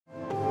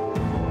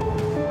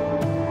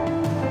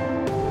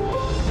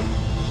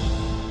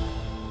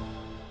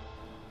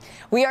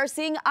We are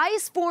seeing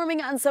ice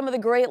forming on some of the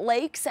Great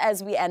Lakes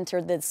as we enter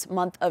this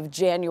month of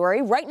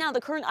January. Right now, the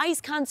current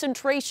ice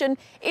concentration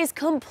is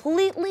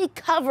completely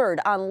covered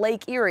on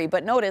Lake Erie,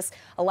 but notice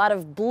a lot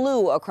of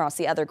blue across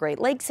the other Great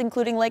Lakes,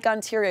 including Lake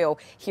Ontario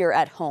here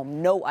at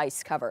home. No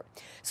ice cover.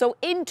 So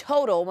in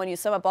total, when you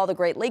sum up all the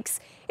Great Lakes,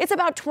 it's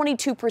about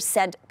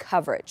 22%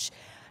 coverage.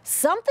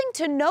 Something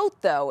to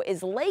note, though,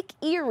 is Lake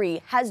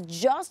Erie has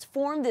just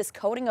formed this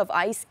coating of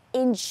ice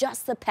in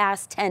just the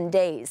past 10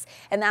 days.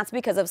 And that's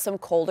because of some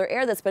colder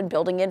air that's been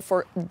building in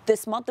for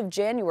this month of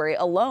January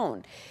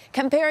alone.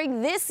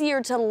 Comparing this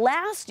year to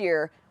last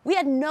year, we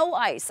had no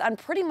ice on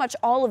pretty much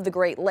all of the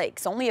Great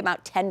Lakes, only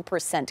about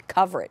 10%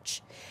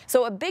 coverage.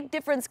 So a big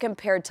difference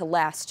compared to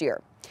last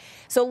year.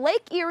 So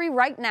Lake Erie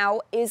right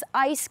now is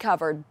ice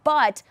covered,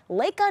 but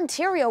Lake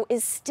Ontario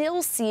is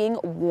still seeing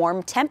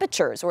warm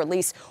temperatures, or at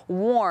least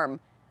warm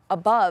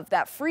above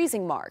that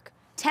freezing mark.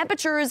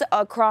 Temperatures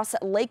across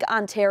Lake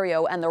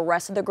Ontario and the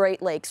rest of the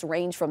Great Lakes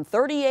range from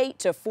 38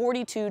 to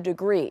 42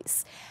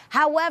 degrees.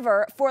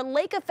 However, for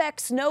lake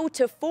effect snow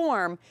to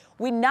form,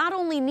 we not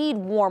only need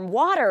warm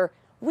water,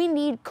 we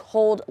need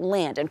cold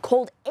land and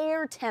cold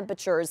air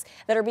temperatures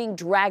that are being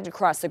dragged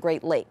across the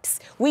Great Lakes.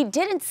 We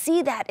didn't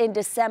see that in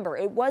December.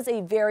 It was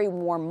a very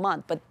warm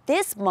month, but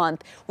this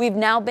month we've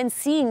now been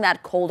seeing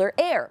that colder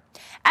air.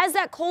 As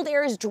that cold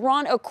air is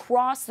drawn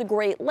across the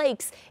Great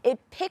Lakes, it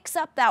picks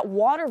up that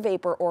water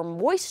vapor or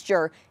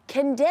moisture,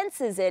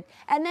 condenses it,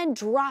 and then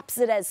drops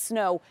it as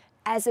snow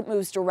as it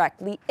moves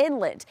directly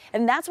inland.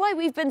 And that's why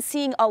we've been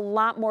seeing a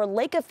lot more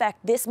lake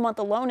effect this month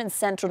alone in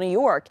central New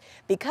York,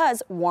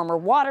 because warmer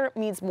water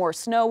means more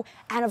snow,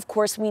 and of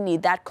course we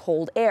need that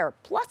cold air.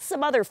 Plus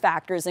some other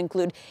factors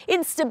include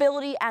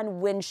instability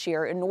and wind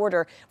shear in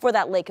order for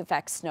that lake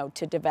effect snow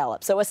to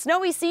develop. So a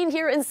snowy scene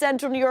here in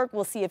central New York.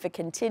 We'll see if it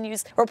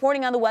continues.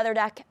 Reporting on the weather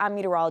deck, I'm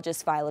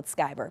meteorologist Violet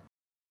Skyber.